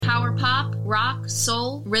pop, rock,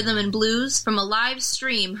 soul, rhythm, and blues from a live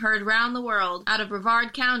stream heard round the world out of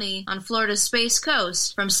Brevard County on Florida's Space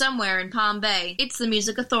Coast from somewhere in Palm Bay. It's the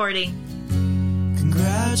Music Authority.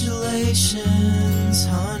 Congratulations,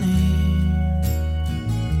 honey.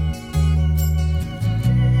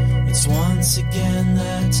 It's once again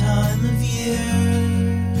that time of year.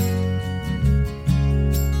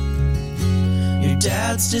 Your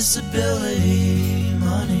dad's disability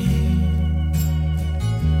money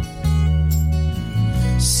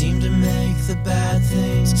seem to make the bad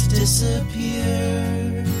things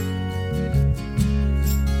disappear.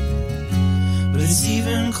 But it's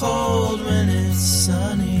even cold when it's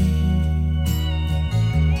sunny.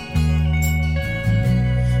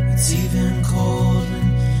 It's even cold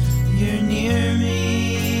when you're near me.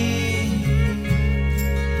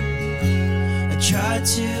 I tried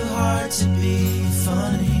too hard to be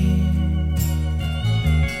funny.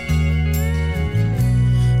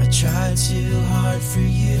 I tried too hard for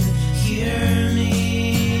you to hear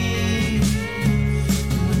me.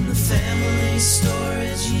 And when the family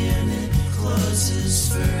storage unit closes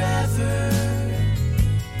forever,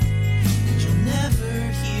 and you'll never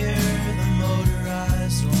hear the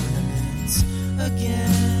motorized ornaments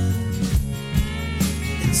again.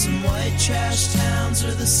 In some white trash towns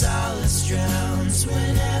where the solace drowns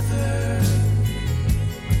whenever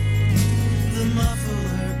the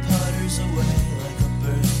muffler putters away like a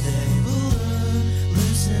birthday balloon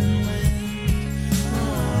losing wind.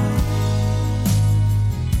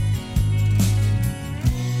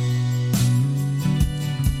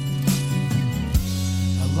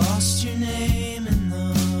 I lost your name in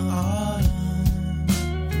the autumn.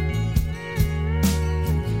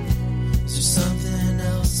 Is there something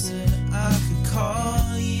else that I could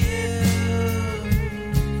call you?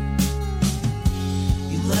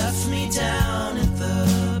 You left me down at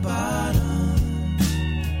the bottom.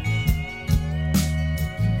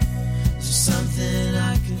 Is there something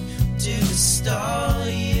I could do to stall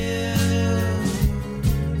you?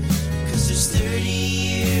 'Cause there's 30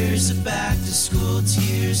 years of back to school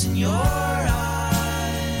tears in your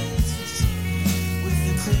eyes, with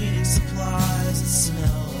the cleaning supplies that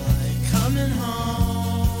smell like coming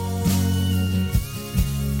home,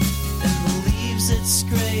 and the leaves that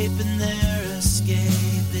scrape in their escape.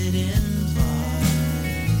 It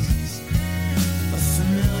implies a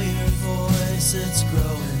familiar voice that's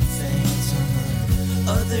growing faint on the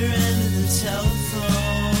other end of the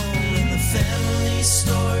telephone. When the family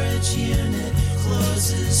storage unit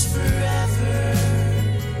closes forever,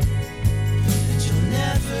 and you'll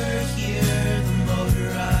never hear the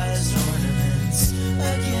motorized ornaments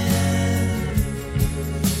again.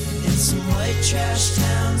 In some white trash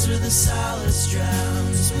towns where the solace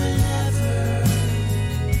drowns whenever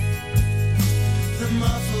the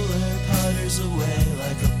muffler putters away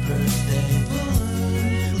like a birthday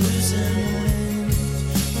balloon losing wind.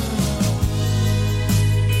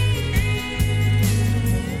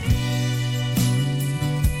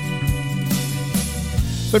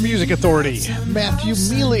 The Music Authority, Matthew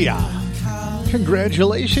Melia.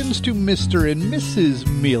 Congratulations to Mr. and Mrs.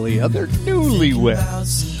 Melia. They're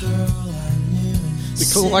newlyweds. The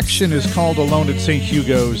collection is called Alone at St.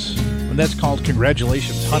 Hugo's, and that's called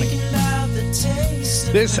Congratulations, Honey.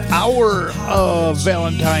 This hour of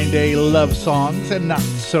Valentine Day love songs and not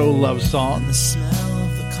so love songs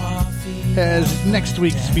has next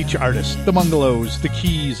week's feature artist, the Mungalos, the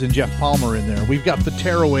Keys, and Jeff Palmer in there. We've got the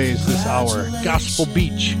Tearaways this hour, Gospel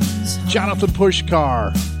Beach, Jonathan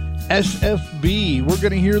Pushkar, SFB. We're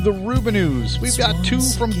going to hear the Rubinoos. We've got two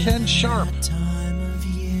from Ken Sharp,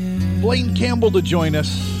 Blaine Campbell to join us,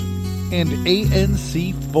 and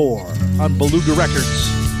ANC4 on Beluga Records.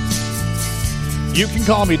 You can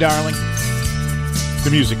call me, darling. The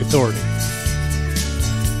Music Authority.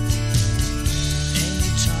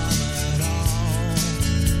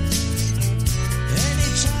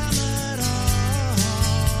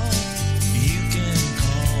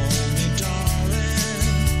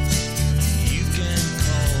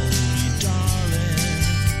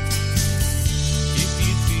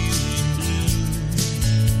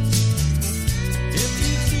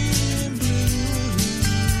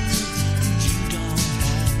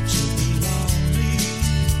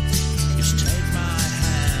 It's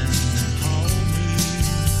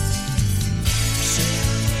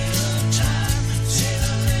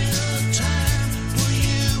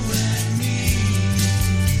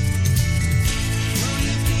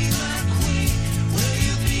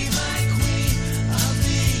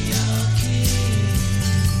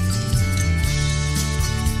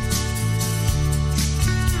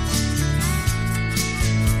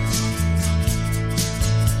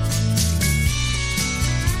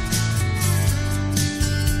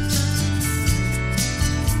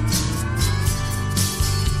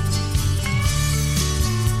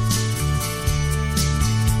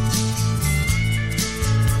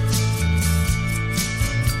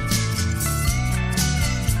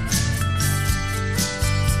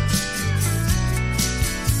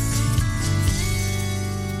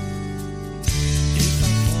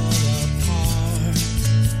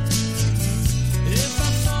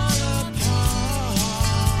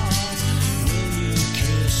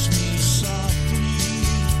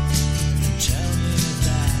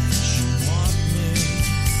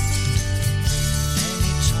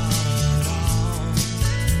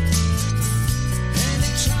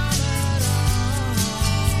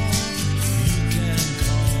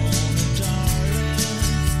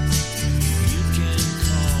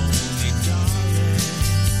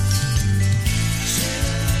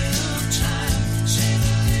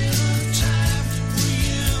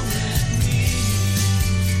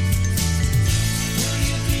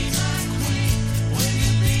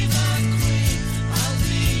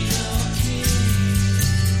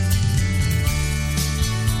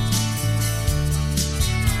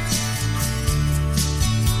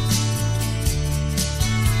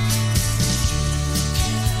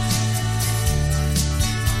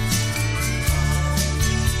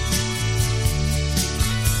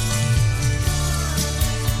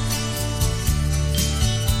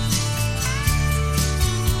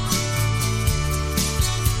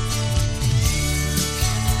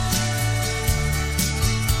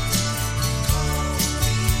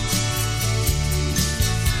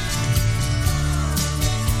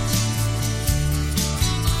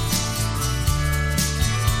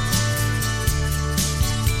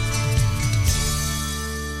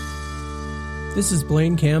This is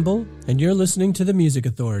Blaine Campbell, and you're listening to The Music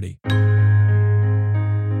Authority.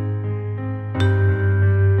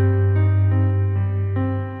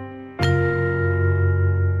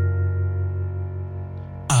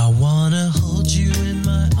 I wanna hold you in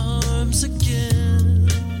my arms again.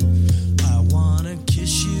 I wanna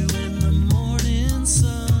kiss you in the morning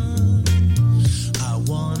sun. I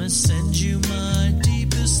wanna send you my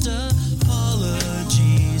deepest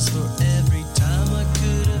apologies for every time I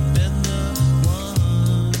could have been the one.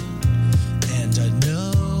 And I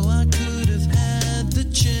know I could have had the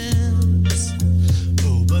chance.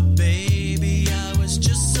 Oh, but baby, I was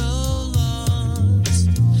just so lost.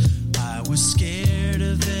 I was scared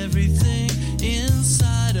of everything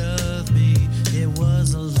inside of me. It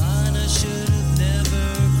was a line I should have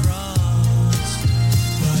never crossed.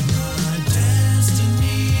 But my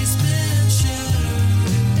destiny's been shattered,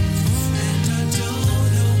 and I don't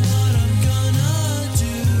know what I'm gonna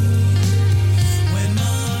do when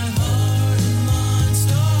my heart and mind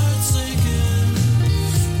start sinking.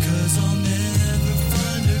 'Cause I'll never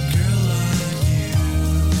find a girl like you.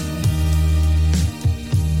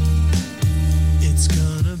 It's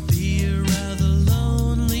gonna be a rather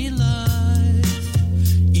lonely life,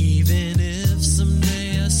 even if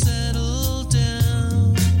someday I settle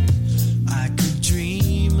down. I could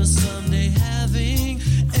dream of someday having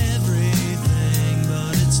everything,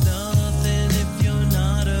 but it's nothing if you're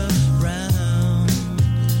not around.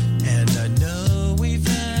 And I know we've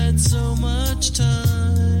had so much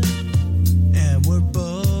time, and we're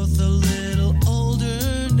both a little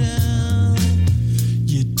older now.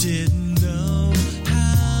 You didn't know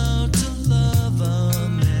how to love a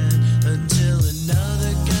man until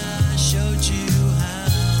another guy showed you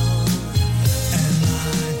how. And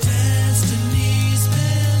my destiny's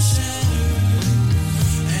been shattered,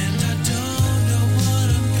 and I don't know what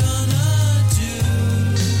I'm gonna do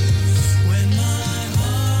when my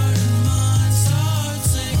heart and mind start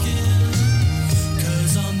sinking.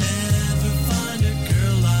 'Cause I'll never find a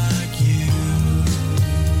girl like you.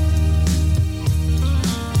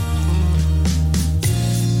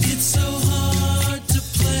 It's so hard to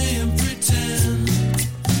play and pretend,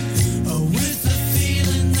 with a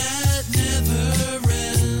feeling that never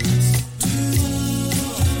ends.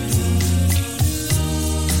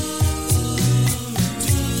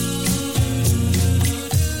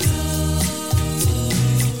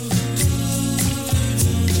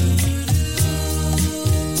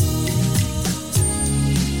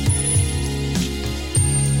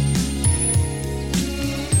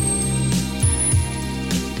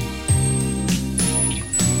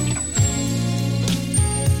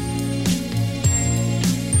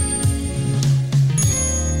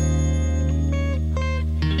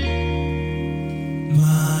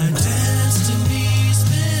 My destiny's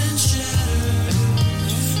been shattered,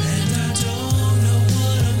 and I don't know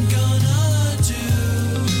what I'm gonna do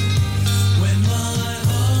when my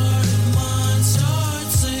heart and mind start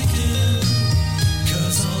sinking.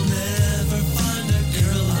 'Cause I'll never find a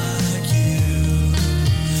girl like you.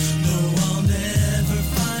 Oh, I'll never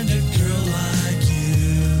find a girl like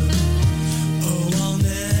you. Oh, I'll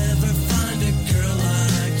never find a girl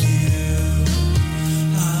like you.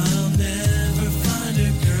 I'll never find a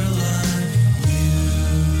girl like you.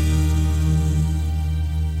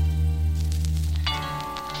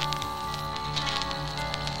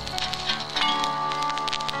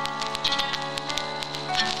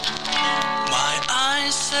 My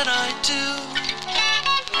eyes said I do.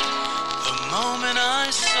 The moment I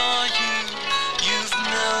saw you, you've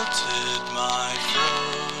melted my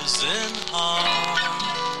frozen heart.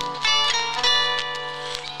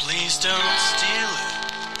 Please don't steal it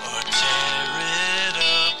or tear it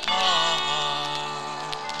apart.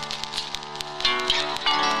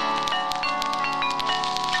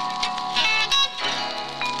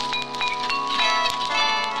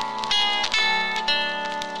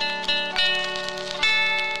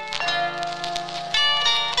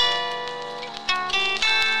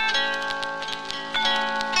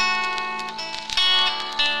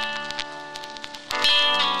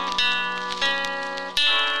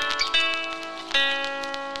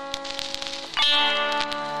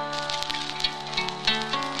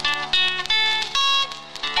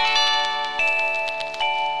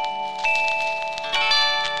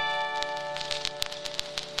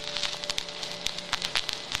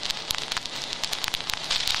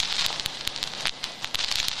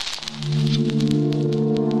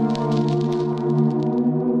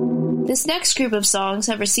 This next group of songs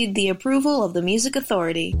have received the approval of the Music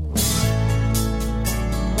Authority.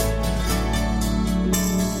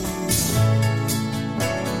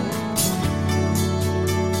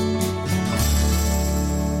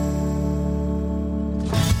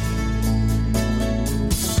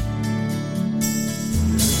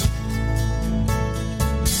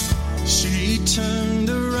 turned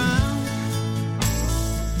around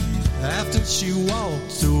after she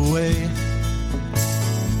walked away,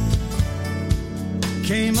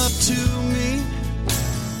 came up to me,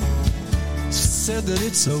 said that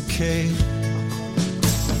it's okay.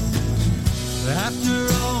 After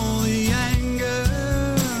all the anger,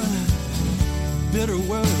 bitter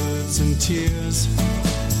words and tears,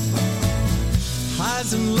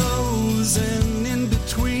 highs and lows and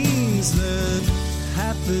in-betweens that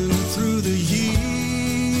happened through the years,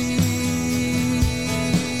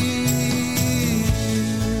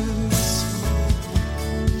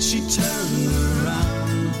 she turned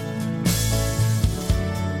around.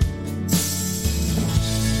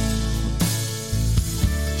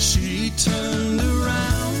 She turned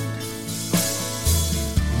around,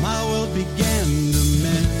 my world began to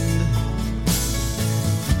mend.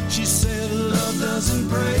 She said love doesn't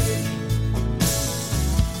break,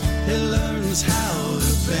 it learns how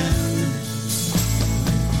to bend.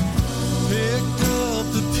 Picked up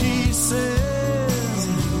the pieces,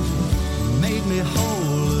 made me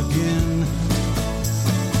whole again.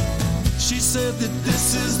 She said that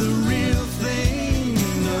this is the real thing,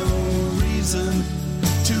 no reason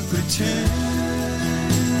to pretend.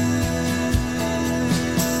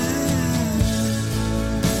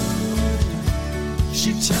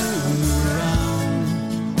 She turned around.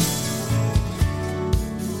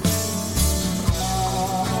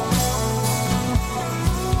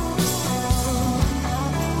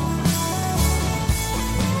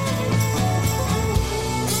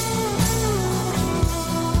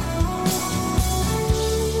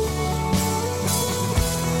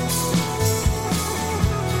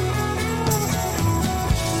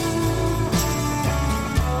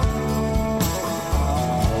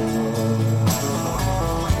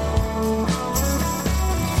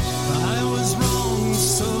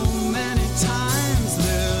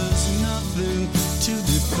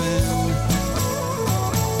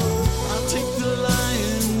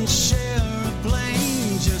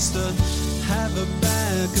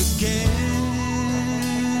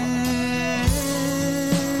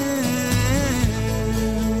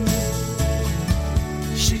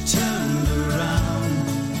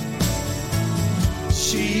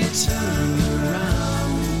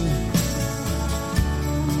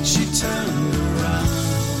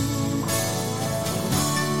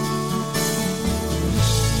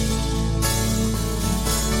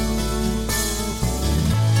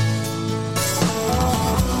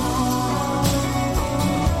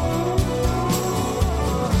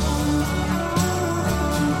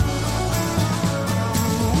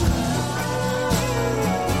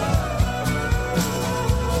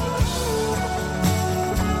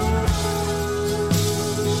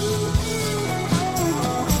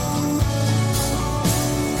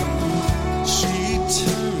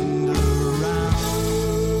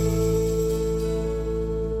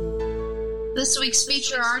 This week's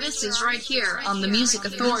feature artist is right here on the Music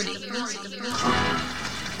Authority.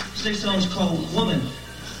 This song's called Woman.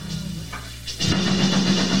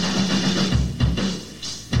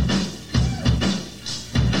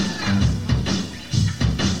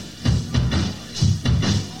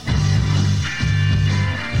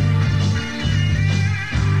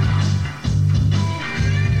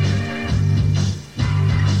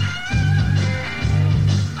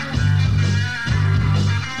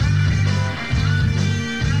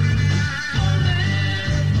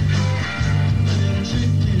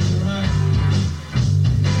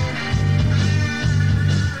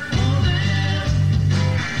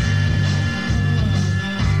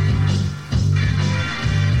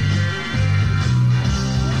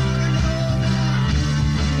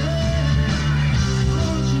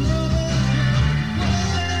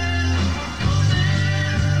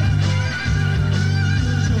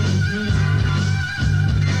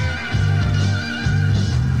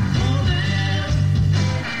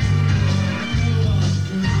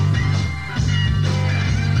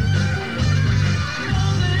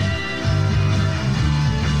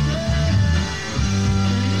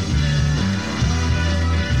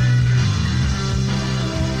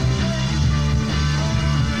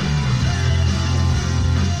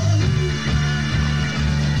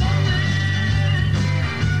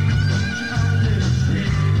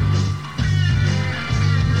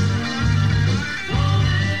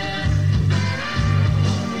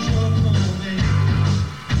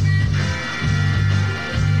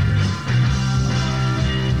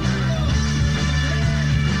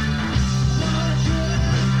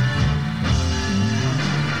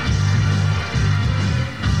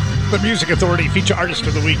 The Music Authority feature artist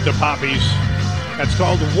of the week, the Poppies. That's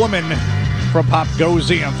called Woman from Pop Goes,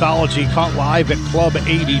 the anthology, caught live at Club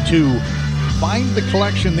 82. Find the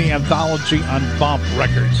collection, the anthology on Bump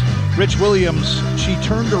Records. Rich Williams, She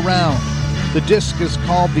Turned Around. The disc is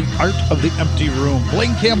called The Art of the Empty Room.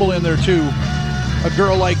 Blaine Campbell in there too. A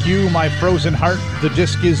Girl Like You, My Frozen Heart. The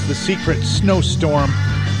disc is The Secret, Snowstorm.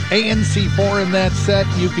 ANC4 in that set,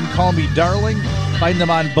 You Can Call Me Darling. Find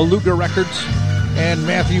them on Beluga Records. And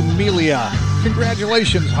Matthew Melia,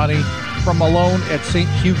 congratulations, honey, from Malone at St.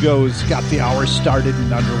 Hugo's. Got the hour started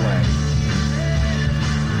and underway.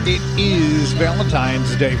 It is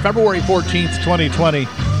Valentine's Day, February 14th, 2020.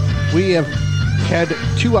 We have had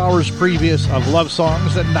 2 hours previous of love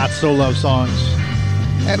songs and not so love songs.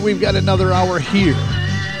 And we've got another hour here.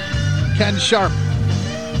 Ken Sharp.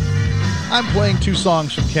 I'm playing 2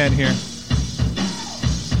 songs from Ken here.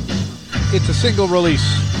 It's a single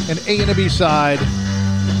release, an A and a B side.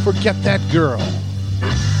 Forget That Girl.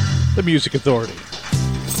 The Music Authority.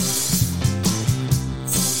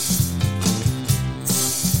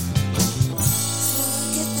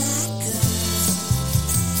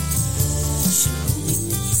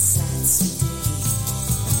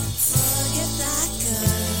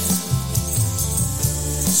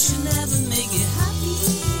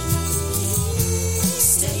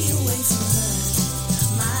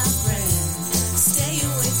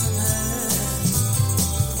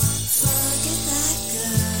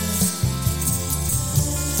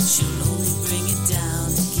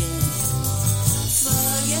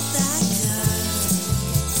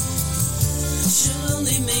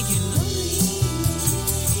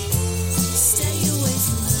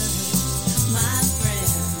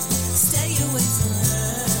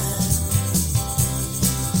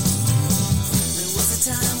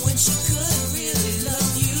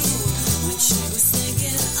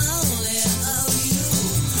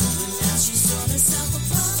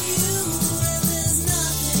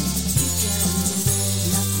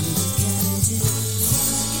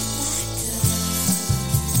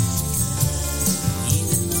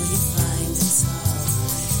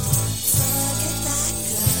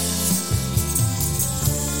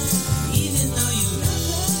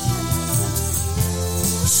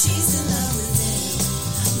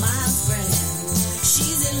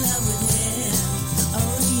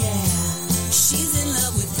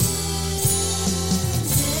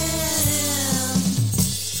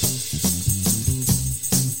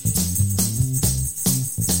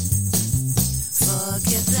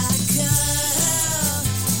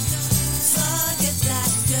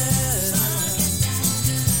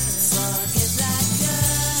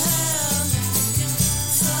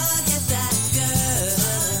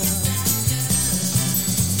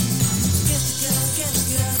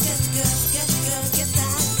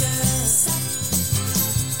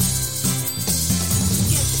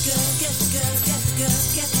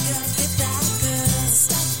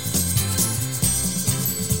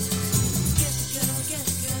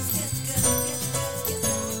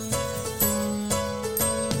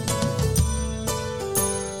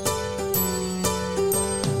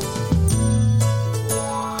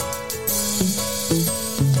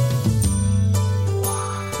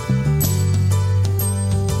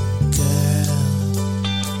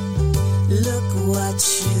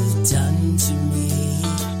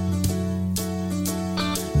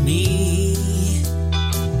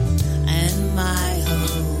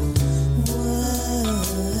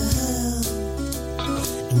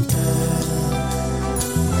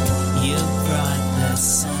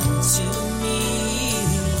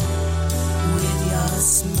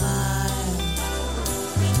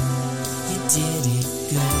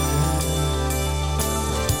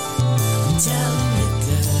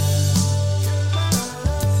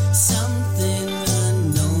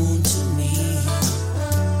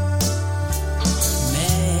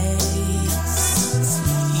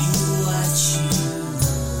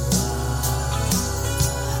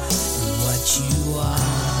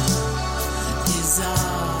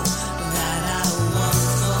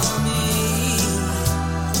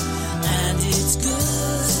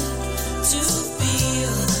 To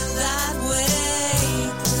feel that way,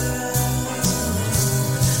 girl.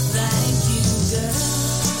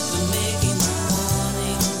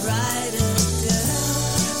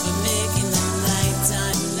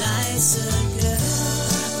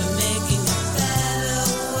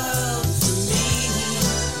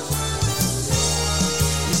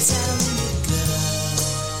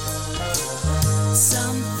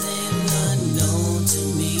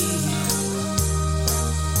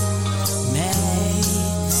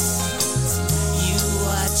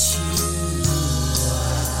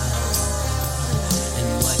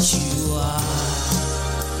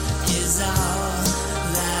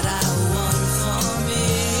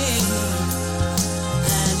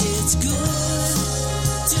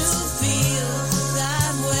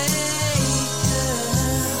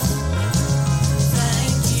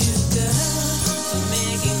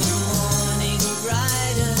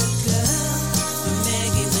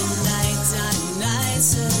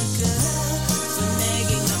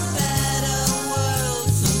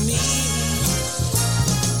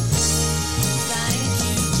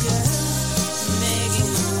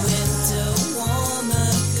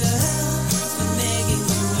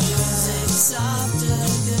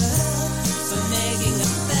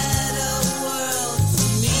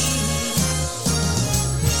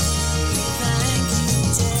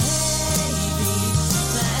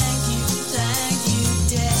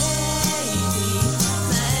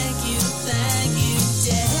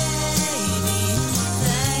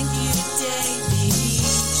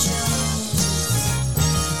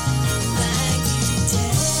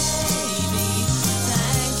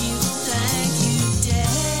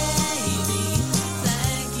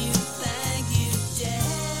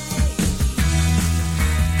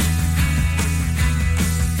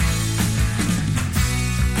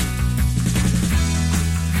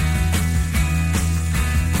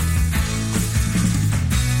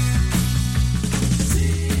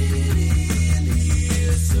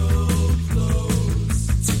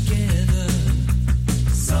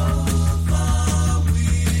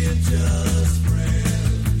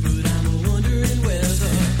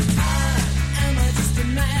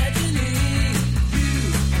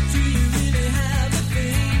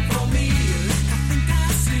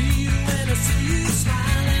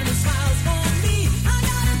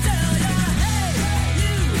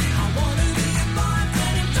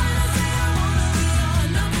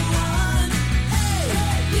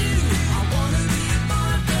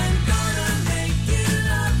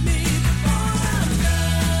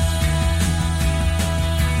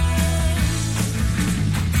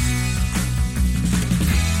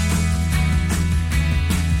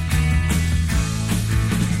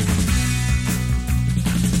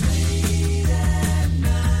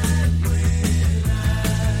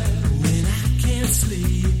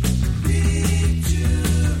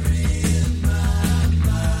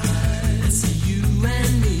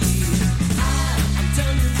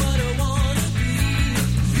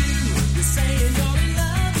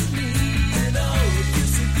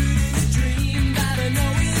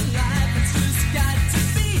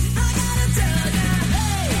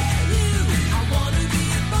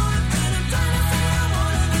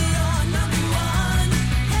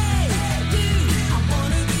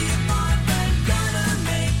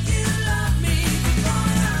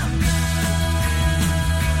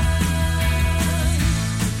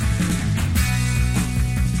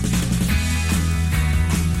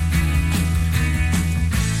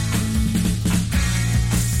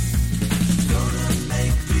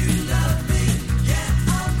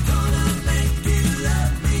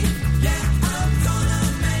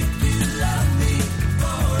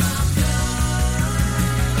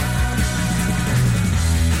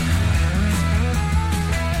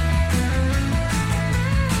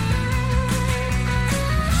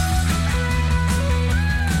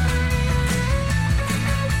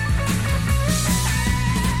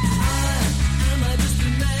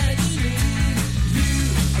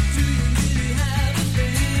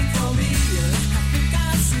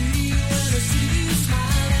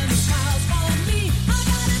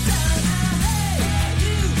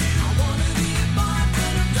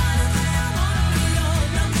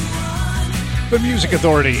 The Music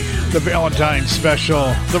Authority, the Valentine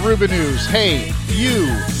Special, the Ruben News. Hey, you,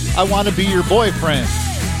 I want to be your boyfriend.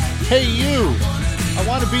 Hey, you, I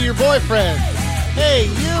want to be your boyfriend. Hey,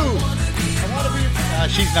 you, I want to be your...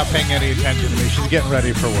 she's not paying any attention to me. She's getting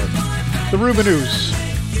ready for work. The Ruben News,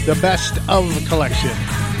 the best of collection.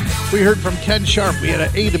 We heard from Ken Sharp. We had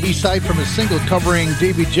an A to B side from his single covering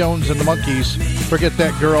Davy Jones and the Monkees, Forget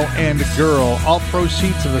That Girl and Girl. All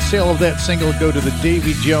proceeds of the sale of that single go to the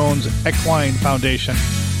Davy Jones Equine Foundation.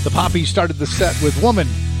 The Poppies started the set with Woman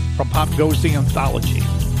from Pop Goes the Anthology.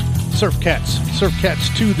 Surf Cats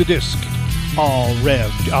to the disc, all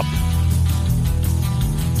revved up.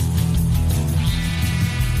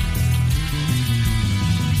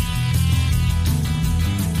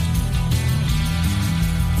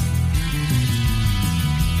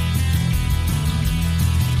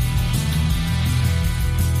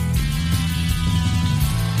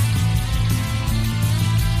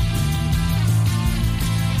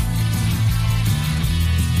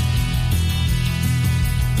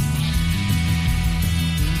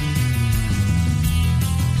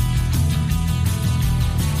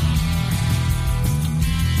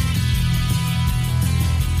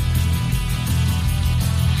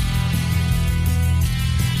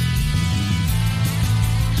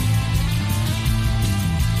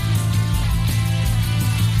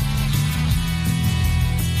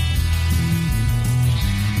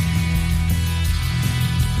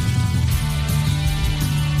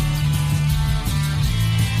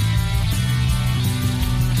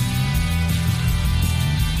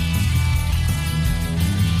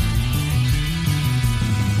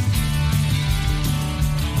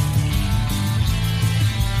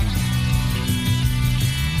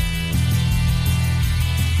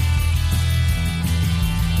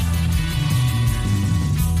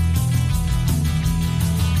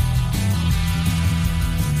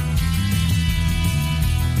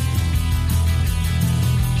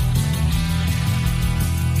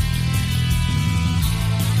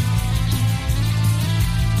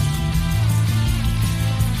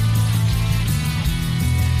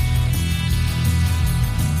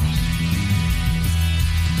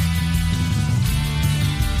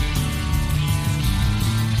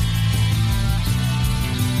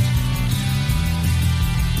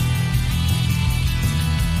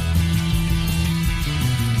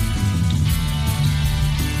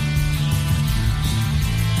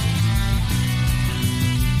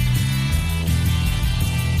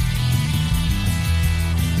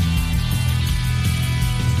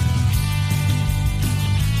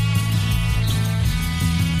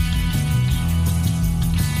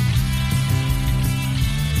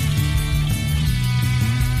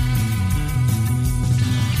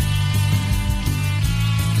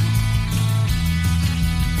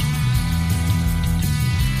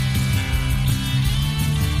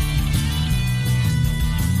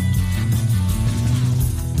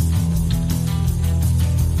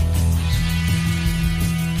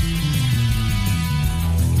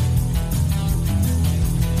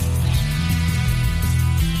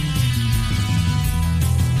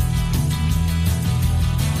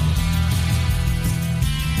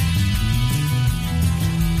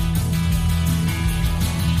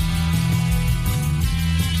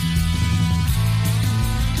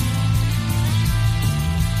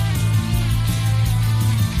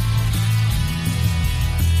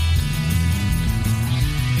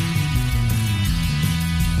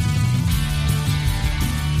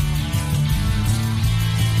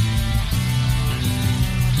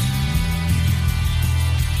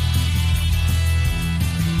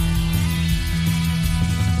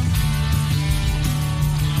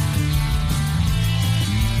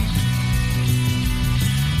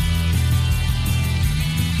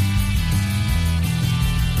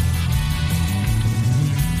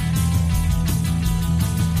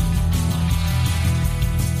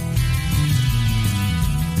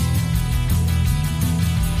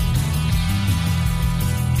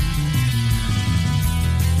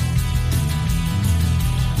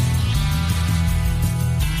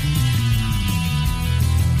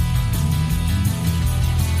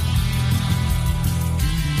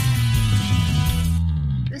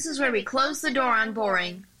 Where we close the door on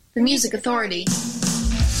boring. The Music Authority. Do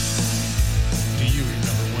you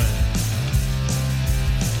remember when?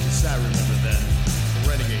 Yes, I remember then. The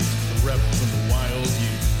renegades, the rebels, and the wild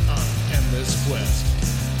youth on an endless quest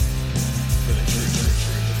for the truth, for the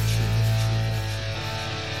truth, for the truth, for the truth.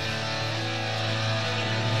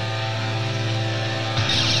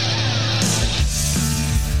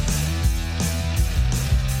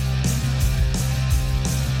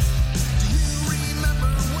 Do you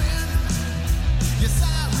remember when? Yes, I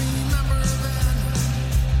remember then.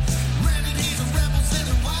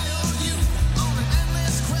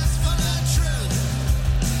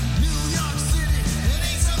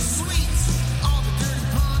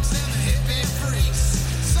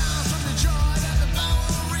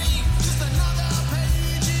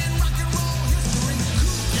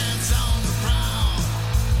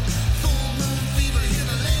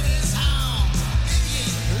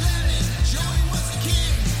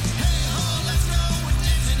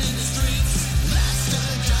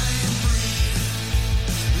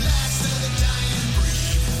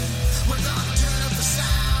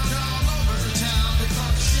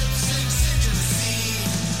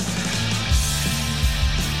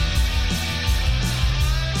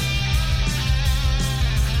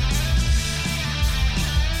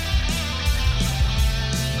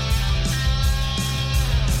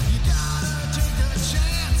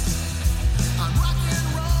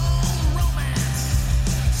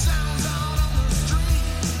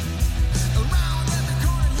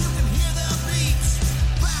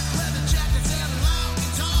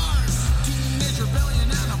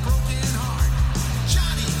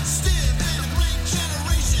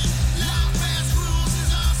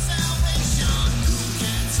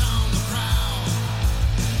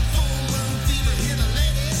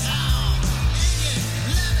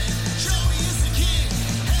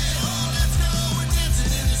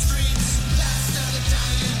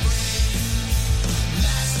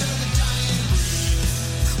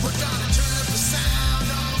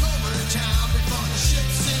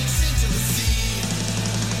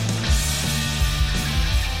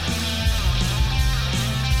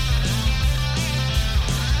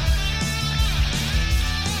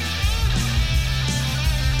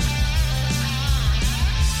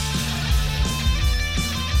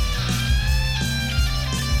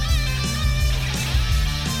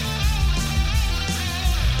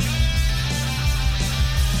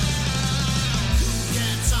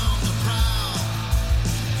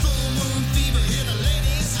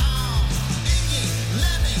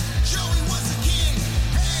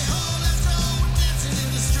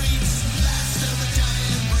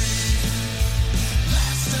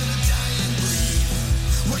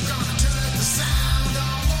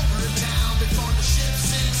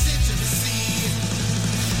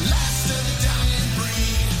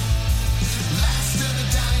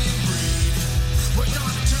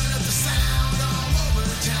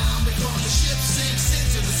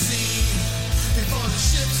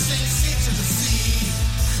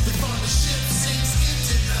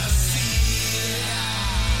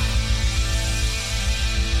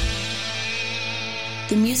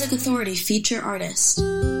 The Music Authority feature artist.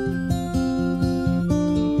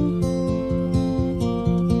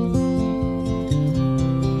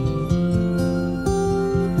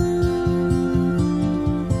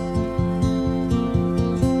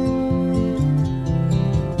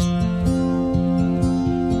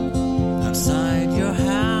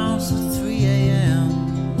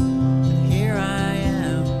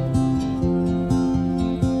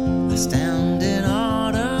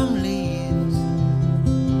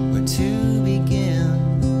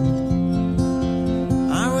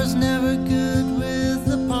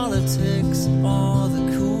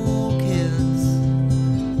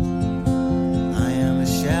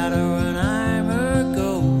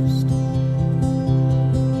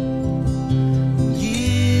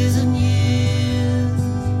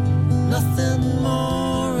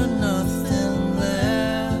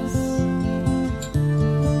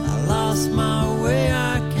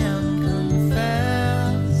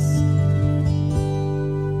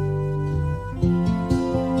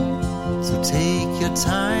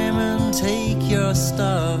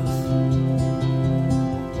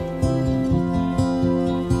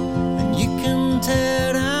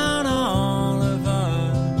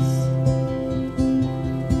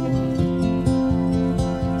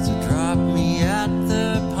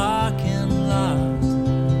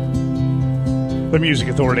 The Music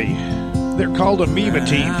Authority. They're called Amoeba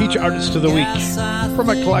Team, feature artist of the week, from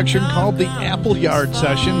a collection called the Appleyard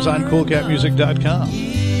Sessions on CoolCatMusic.com.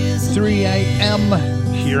 3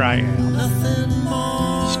 a.m., Here I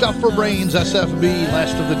Am. Stuff for Brains, SFB,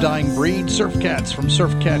 Last of the Dying Breed, Surf Cats from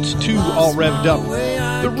Surf Cats 2, all revved up.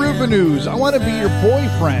 The Rubinoos, I Want to Be Your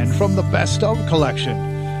Boyfriend, from the Best Of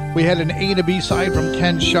collection. We had an A to B side from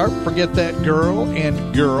Ken Sharp, Forget That Girl,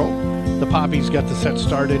 and Girl. The Poppies got the set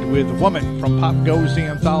started with Woman from Pop Goes the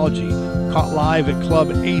Anthology, caught live at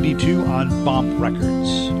Club 82 on Bomp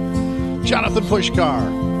Records. Jonathan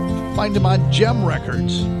Pushkar, find him on Gem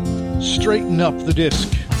Records. Straighten Up the Disc.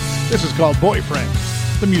 This is called Boyfriend,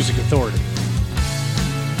 The Music Authority.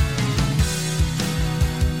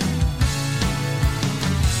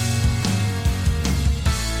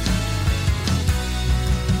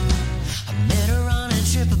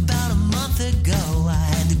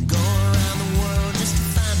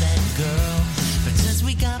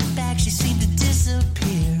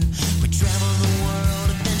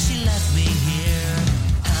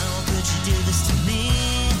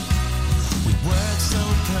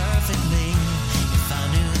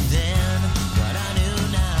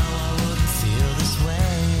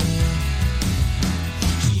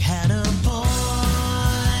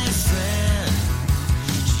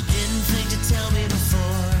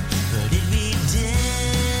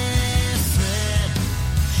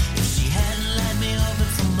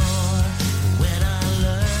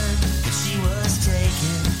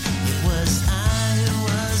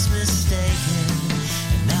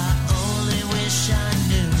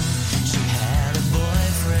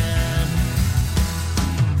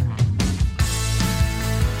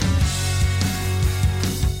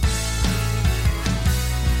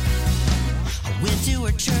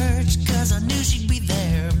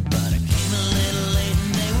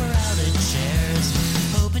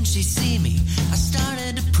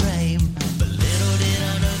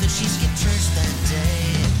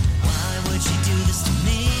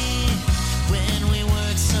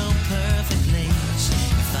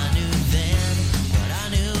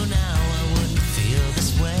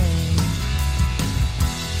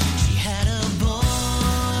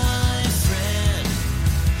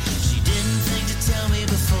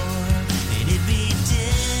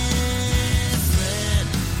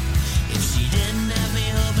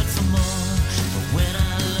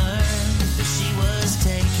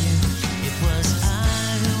 Was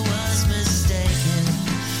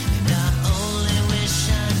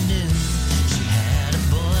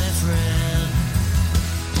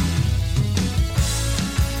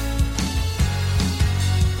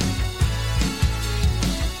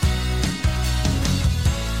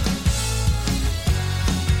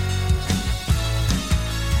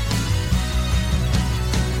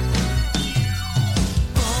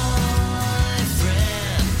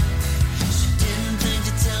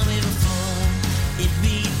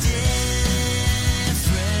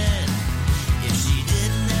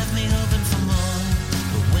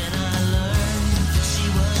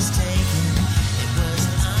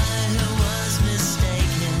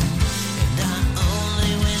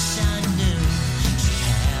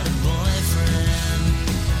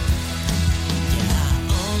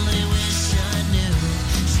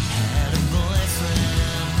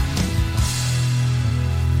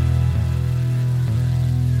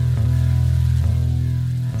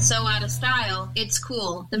So out of style, it's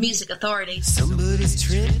cool. The Music Authority. Somebody's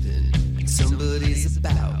tripping, and somebody's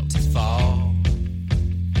about to fall.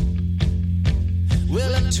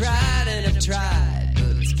 Well, I've tried and I've tried,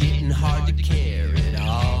 but it's getting hard to carry it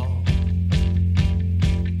all.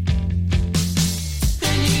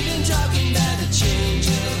 And you've been talking about a change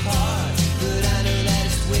of heart, but I know that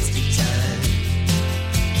it's wasted time.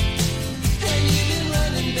 And you've been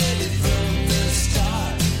running, baby, from the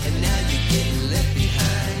start, and now you're getting left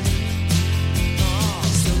behind. Oh,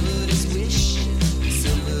 somebody's wishing,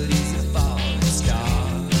 somebody's a falling star.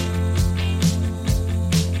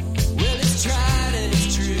 Well, it's tried and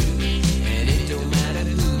it's true, and it don't matter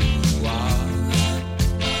who you are.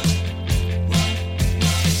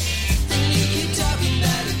 And you keep talking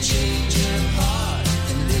about a change of heart,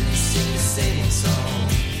 and then you sing the same old song.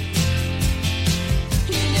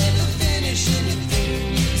 You never finish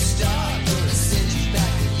anything you start, gonna send you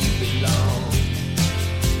back where you belong.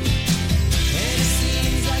 And it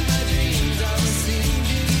seems like my dreams always seem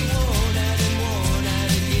to be worn out and worn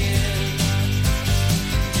out again.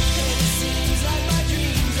 And it seems like my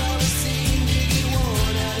dreams always seem to be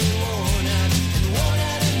worn out and worn out and worn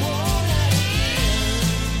out and worn out again.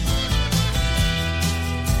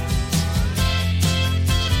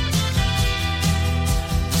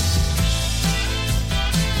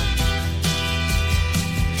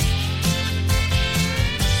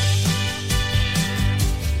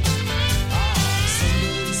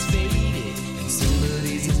 Somebody's faded and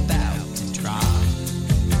somebody's about to drop.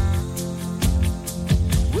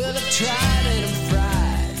 Well, I've tried and I've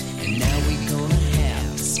fried, and now we're gonna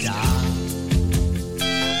have to stop.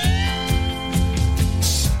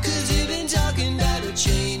 'Cause you've been talking about a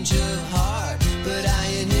change of heart, but I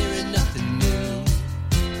ain't hearing nothing new.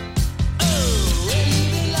 Oh, and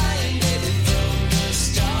you've been lying, baby, from the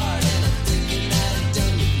start, and I'm thinking that I'm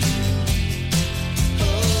done with you.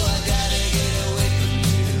 Oh, I gotta get away from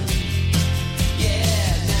you. Yeah,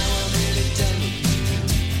 now I'm really done with you.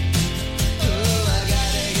 Oh, I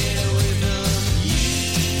gotta get away from you.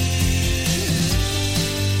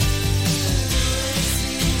 It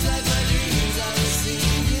seems like my dreams always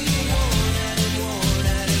seem to get worn out and worn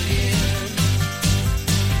out again.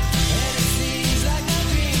 And it seems like my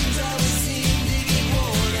dreams always seem to get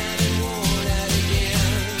worn out and worn out again.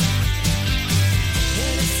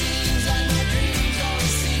 And it seems like my dreams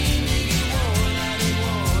always seem to get worn out and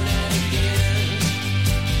worn out again.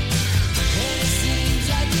 And it seems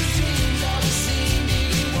like these dreams always seem to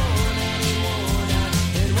get worn out and worn out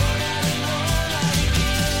and worn out and worn out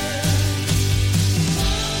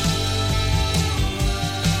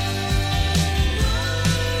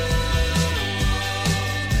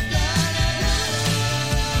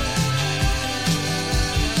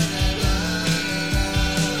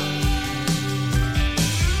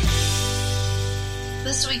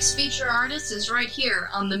This week's feature artist is right here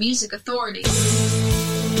on The Music Authority.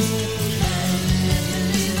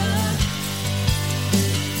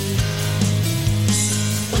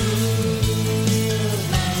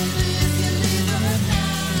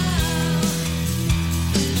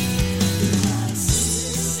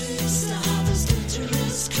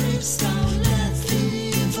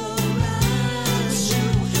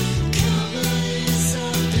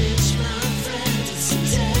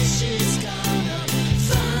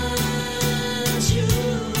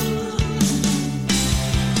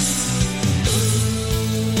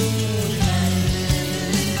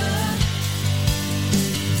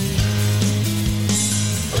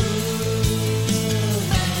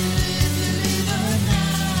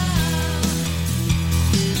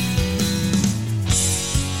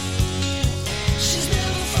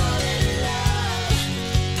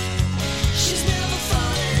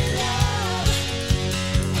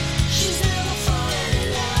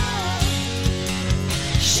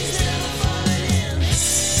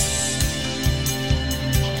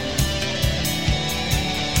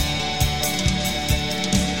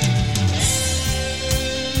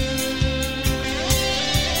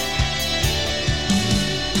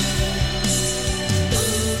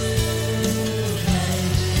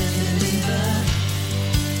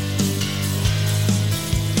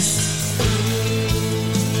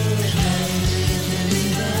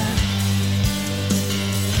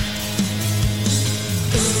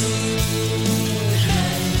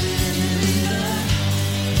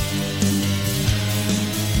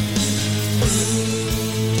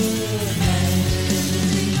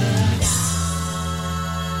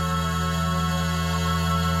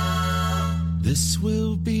 This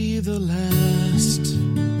will be the last.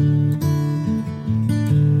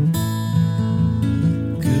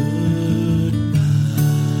 Goodbye.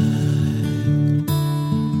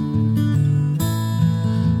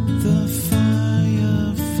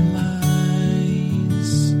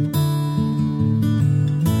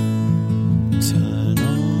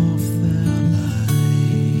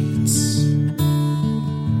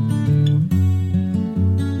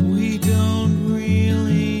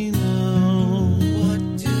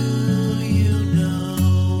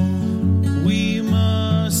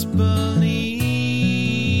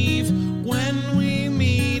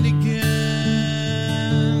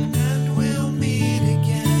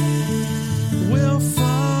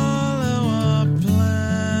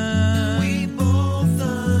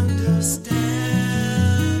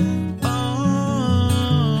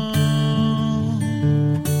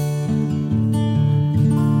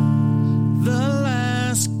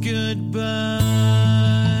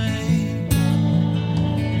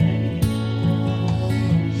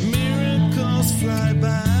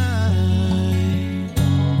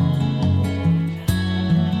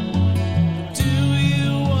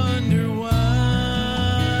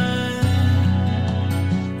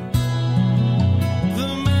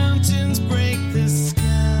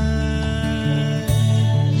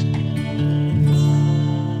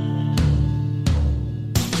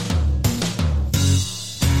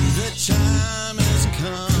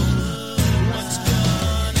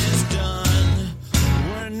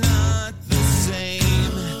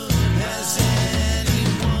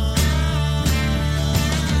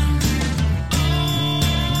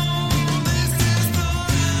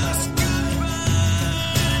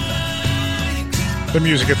 The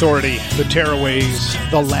Music Authority, The Tearaways,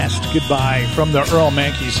 The Last Goodbye from the Earl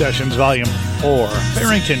Mankey Sessions, Volume 4.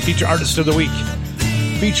 Barrington, Feature Artist of the Week.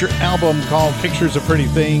 Feature album called Pictures of Pretty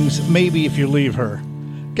Things, Maybe If You Leave Her.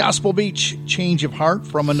 Gospel Beach, Change of Heart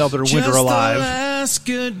from Another Winter Alive.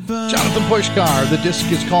 Jonathan Pushkar, the disc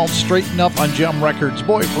is called Straighten Up on Gem Records.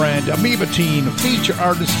 Boyfriend, Amoeba Teen, Feature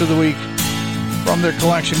Artist of the Week from their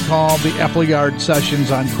collection called The Appleyard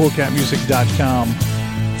Sessions on coolcatmusic.com.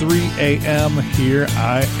 3 a.m. Here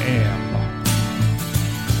I am.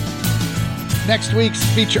 Next week's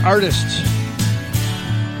feature artists.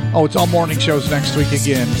 Oh, it's all morning shows next week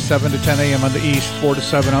again. 7 to 10 a.m. on the east, 4 to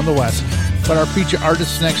 7 on the west. But our feature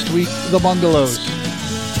artists next week, The Bungalows.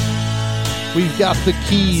 We've got The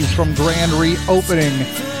Keys from Grand Reopening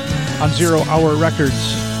on 0 Hour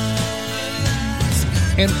Records.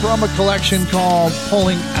 And from a collection called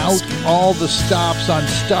Pulling Out All the Stops on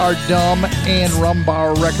Stardom and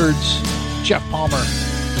Rumbar Records, Jeff Palmer.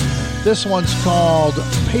 This one's called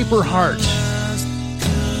Paper Heart.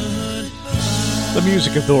 The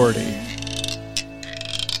Music Authority.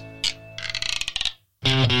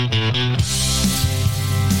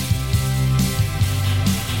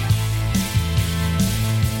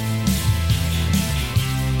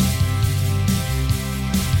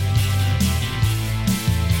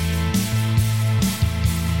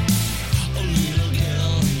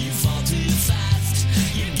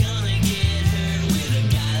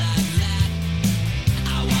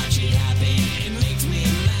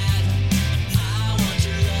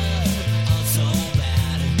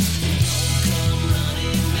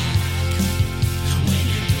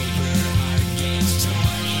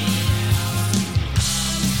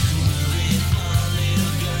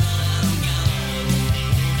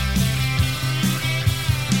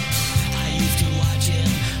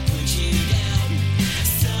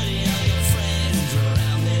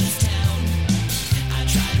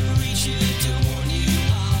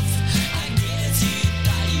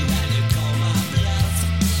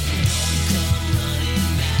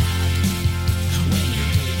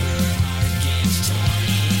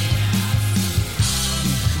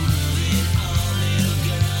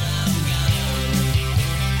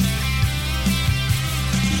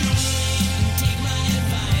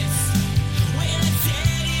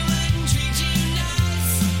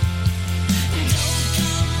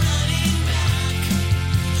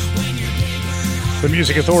 The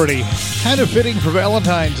Music Authority. Kind of fitting for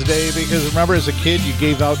Valentine's Day because remember as a kid you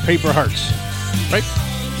gave out paper hearts, right?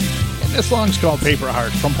 And this song's called Paper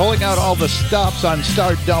Heart. From Pulling Out All the Stops on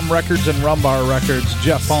Stardom Records and Rumbar Records,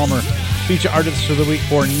 Jeff Palmer, feature artist of the week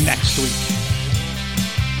for next week.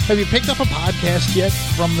 Have you picked up a podcast yet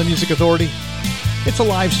from The Music Authority? It's a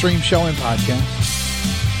live stream show and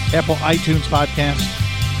podcast. Apple iTunes podcast,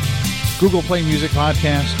 Google Play Music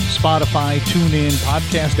Podcast, Spotify, TuneIn,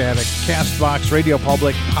 Podcast Addict, CastBox, Radio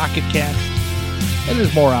Public, Pocket Cast, and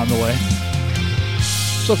there's more on the way.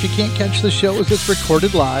 So if you can't catch the show as it's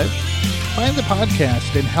recorded live, find the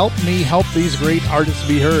podcast and help me help these great artists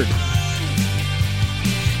be heard.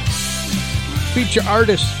 Feature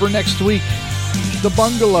artists for next week, The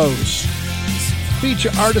Bungalows.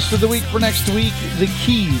 Feature artist of the week for next week, The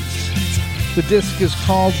Keys. The disc is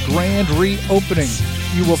called Grand Reopening.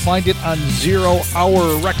 You will find it on 0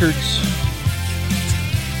 Hour Records.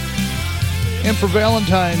 And for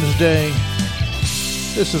Valentine's Day,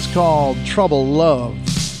 this is called Trouble Love.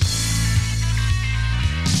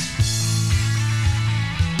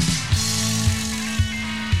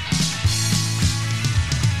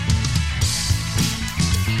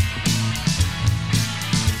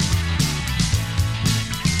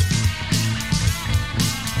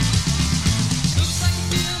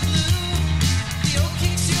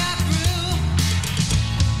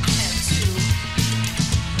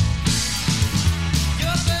 You're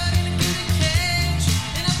burning a good cage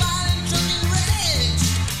in a violent drunken rage.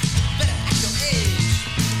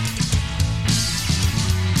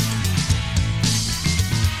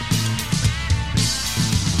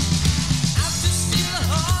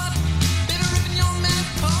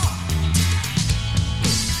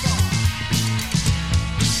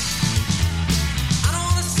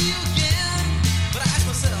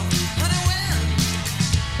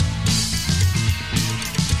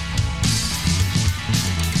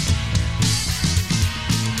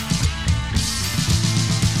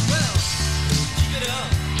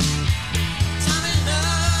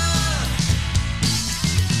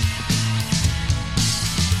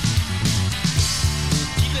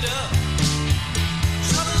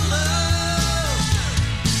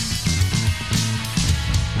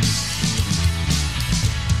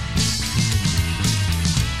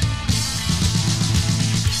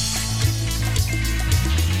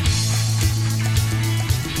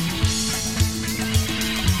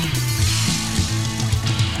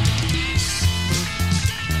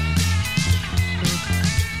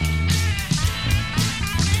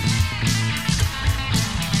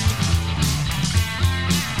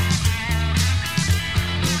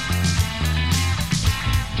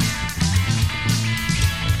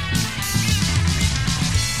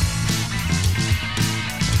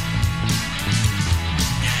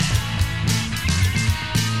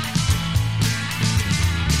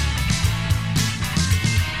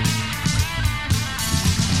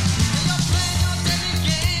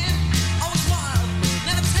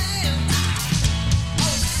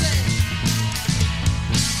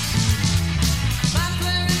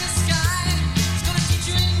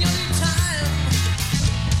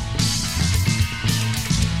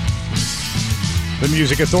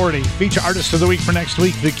 Music Authority. Feature Artist of the Week for next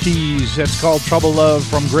week, The Keys. That's called Trouble Love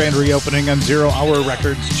from Grand Reopening on 0 Hour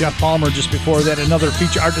Records. Jeff Palmer just before that. Another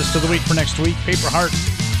Feature Artist of the Week for next week, Paper Heart,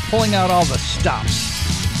 pulling out all the stops.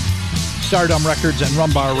 Stardom Records and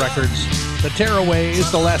Rumbar Records. The Tearaway is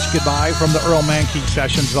The Last Goodbye from the Earl Mankey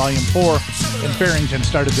Sessions, Volume 4. And Farrington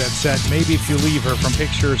started that set. Maybe If You Leave Her from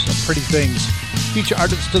Pictures of Pretty Things. Feature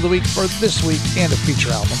Artist of the Week for this week and a feature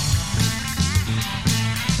album.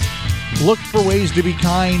 Look for ways to be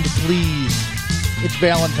kind, please. It's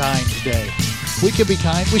Valentine's Day. We can be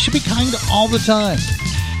kind. We should be kind all the time.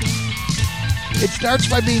 It starts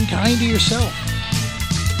by being kind to yourself.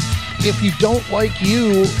 If you don't like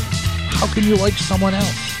you, how can you like someone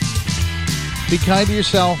else? Be kind to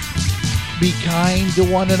yourself. Be kind to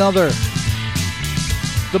one another.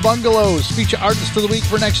 The Bungalows, Feature Artist of the Week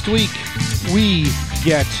for next week. We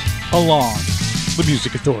Get Along. The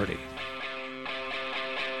Music Authority.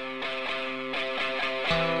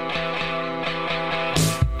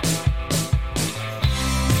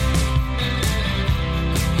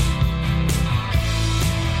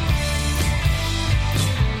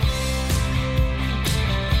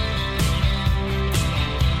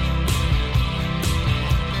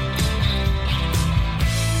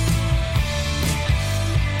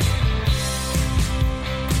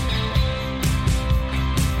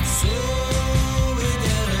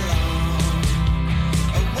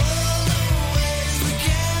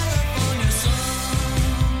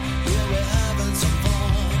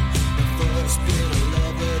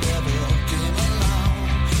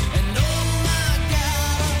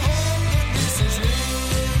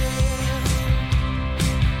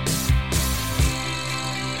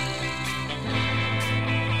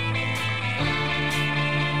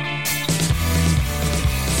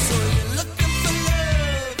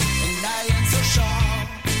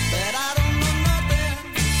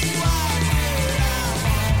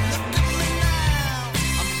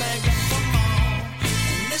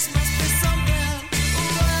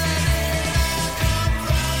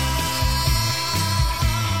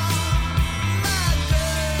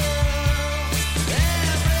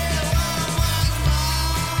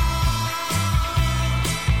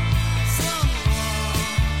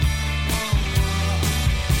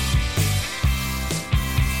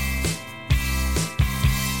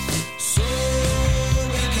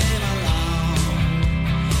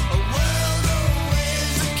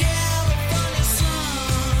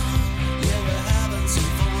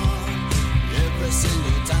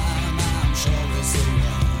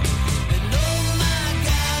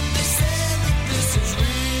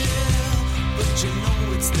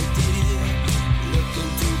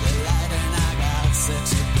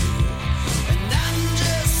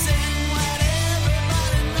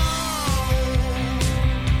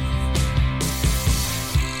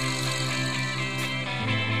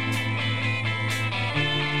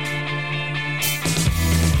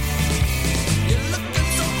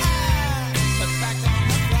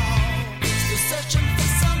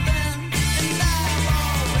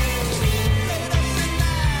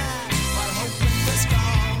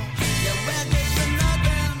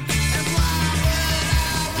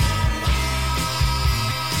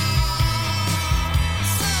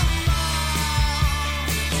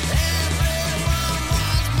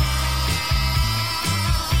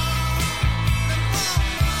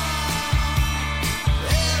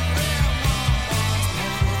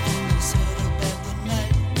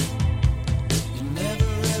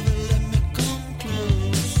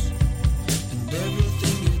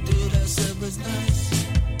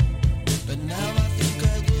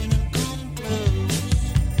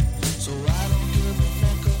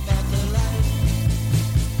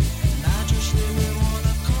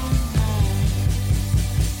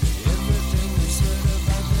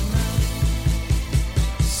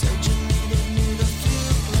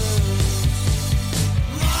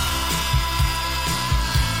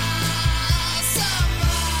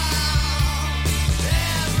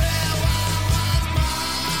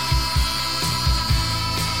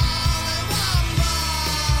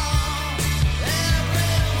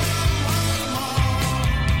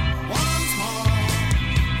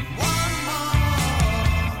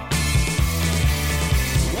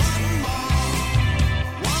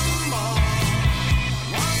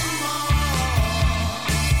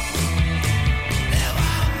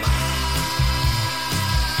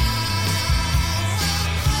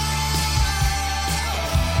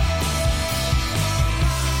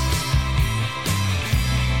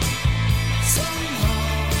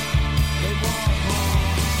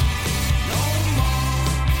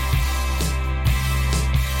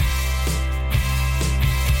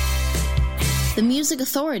 The Music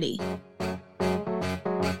Authority.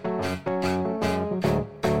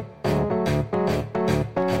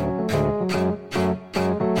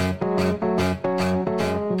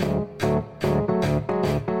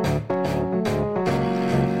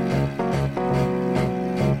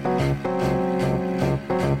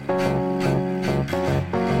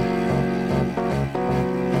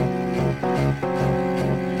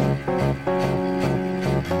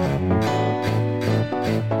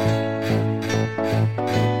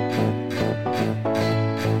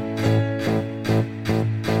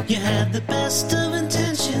 You had the best of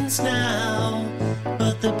intentions now,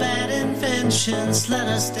 but the bad inventions let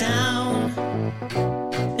us down.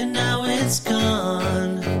 And now it's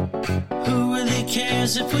gone. Who really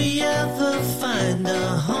cares if we ever find a